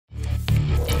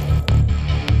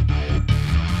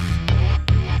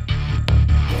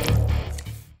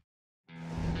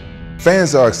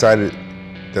Fans are excited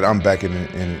that I'm back in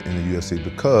the UFC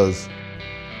because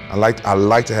I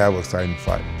like to have an exciting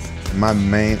fight. My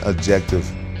main objective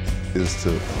is to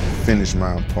finish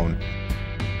my opponent.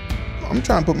 I'm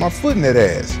trying to put my foot in that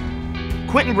ass.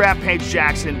 Quinton Rampage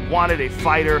Jackson wanted a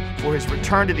fighter for his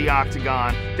return to the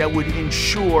octagon that would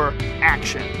ensure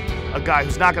action. A guy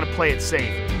who's not going to play it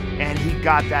safe. And he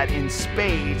got that in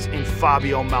spades in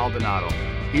Fabio Maldonado.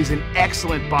 He's an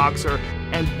excellent boxer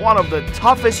and one of the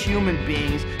toughest human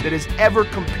beings that has ever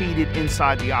competed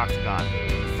inside the octagon.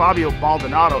 Fabio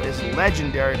Maldonado is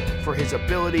legendary for his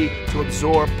ability to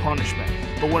absorb punishment.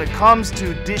 But when it comes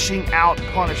to dishing out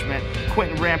punishment,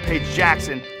 Quinton Rampage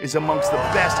Jackson is amongst the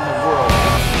best in the world.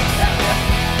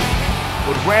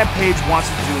 What Rampage wants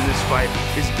to do in this fight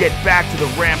is get back to the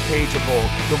Rampage of old.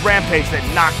 The Rampage that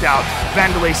knocked out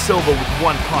Wanderlei Silva with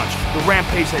one punch. The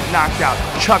Rampage that knocked out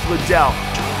Chuck Liddell.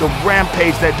 The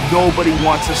Rampage that nobody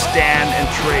wants to stand and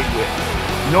trade with.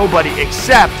 Nobody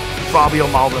except Fabio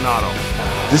Maldonado.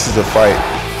 This is a fight,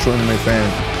 true MMA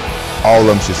fans, all of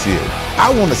them should see it.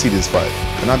 I want to see this fight,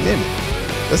 and I'm in it.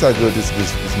 That's how good this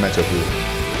matchup is.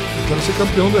 Eu quero ser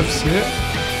campeão do UFC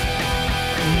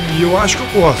e eu acho que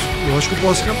eu posso. Eu acho que eu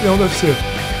posso ser campeão do UFC.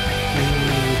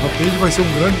 O Rampage vai ser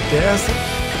grande teste.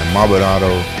 And Maldonado,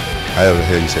 however the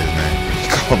hell you say his name, he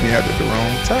called me out at the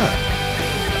wrong time.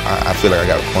 I feel like I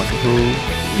got a point to prove.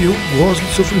 E eu gosto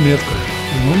de sofrimento, cara.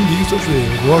 Eu não me ligo de sofrer.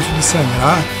 Eu gosto de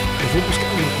sangrar. Eu vou buscar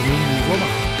luta. Eu não vou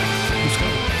amarrar. Buscar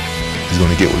luta. He's going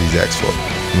to get what he's asked for.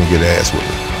 He's going to get ass with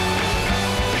it.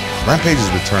 Rampage is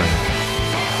returning.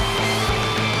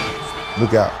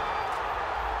 Look out.